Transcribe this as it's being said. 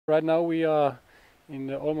Right now we are in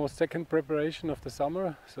the almost second preparation of the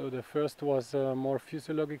summer. So the first was more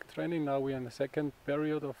physiologic training. Now we are in the second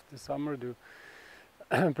period of the summer to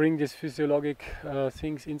bring these physiologic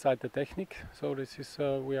things inside the technique. So this is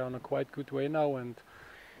we are on a quite good way now, and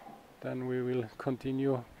then we will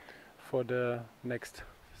continue for the next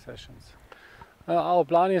sessions. Our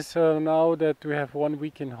plan is now that we have 1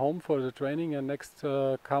 week in home for the training, and next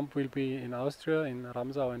camp will be in Austria, in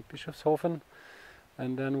Ramsau and Bischofshofen.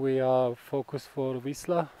 And then we are focused for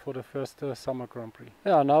Wisla for the first summer Grand Prix.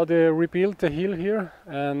 Yeah, now they rebuilt the hill here,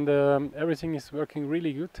 and everything is working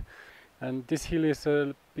really good. And this hill is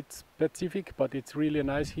a bit specific, but it's really a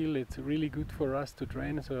nice hill. It's really good for us to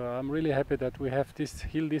train. So I'm really happy that we have this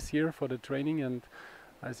hill this year for the training, and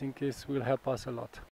I think this will help us a lot.